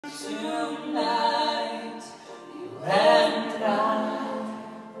Tonight, you and I,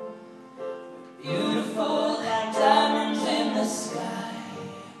 beautiful like diamonds in the sky,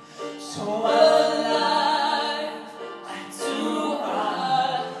 so alive, eye to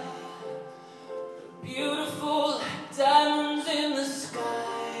eye, beautiful like diamonds in the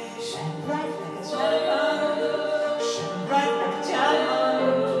sky, shine bright like a diamond, shine bright like a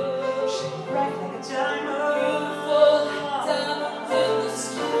diamond, shine bright like a diamond.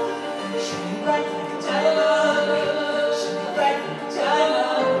 Bright like a diamond, shine bright like a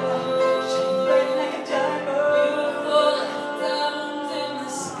diamond, shine bright like a diamond. Beautiful diamonds in the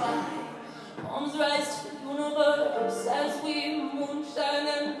sky. Palms rise to the universe as we moonshine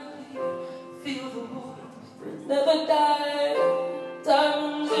and believe. Feel the warmth, breathe, never die.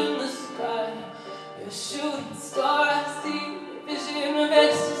 Diamonds in the sky. You're a shooting star, I see a vision of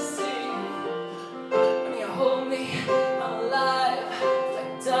ecstasy. When you hold me, I'm alive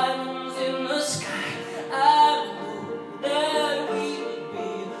like diamonds in the sky. I know that we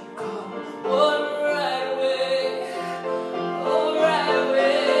become one right away, oh right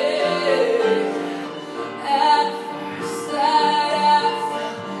away. At first sight I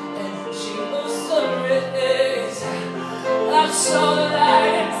felt energy of sun rays. I saw the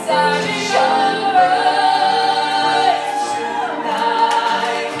light inside your eyes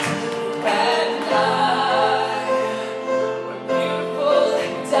tonight, and we're beautiful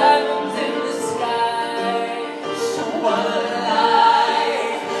like diamonds in the sky, so alive,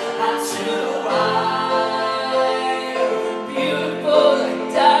 eye to eye, beautiful like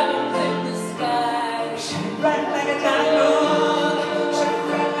diamonds in the sky, shine bright like a diamond, shine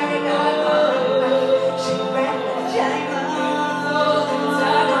bright like a diamond, shine bright like a diamond, beautiful like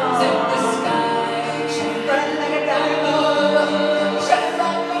diamonds in the sky, shine bright like a diamond, shine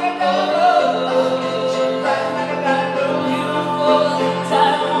bright like a diamond, shine bright like a diamond, beautiful like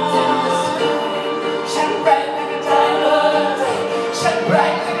diamonds in the sky, shine bright like a diamond, shine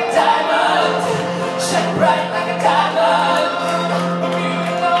bright like a diamond, shine bright like a diamond,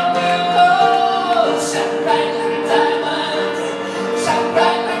 beautiful, beautiful, shine bright like a diamond, shine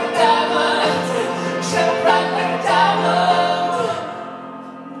bright like a diamond, shine bright like a diamond,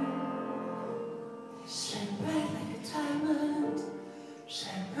 shine bright like a diamond,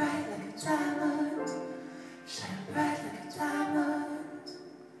 shine bright like a diamond.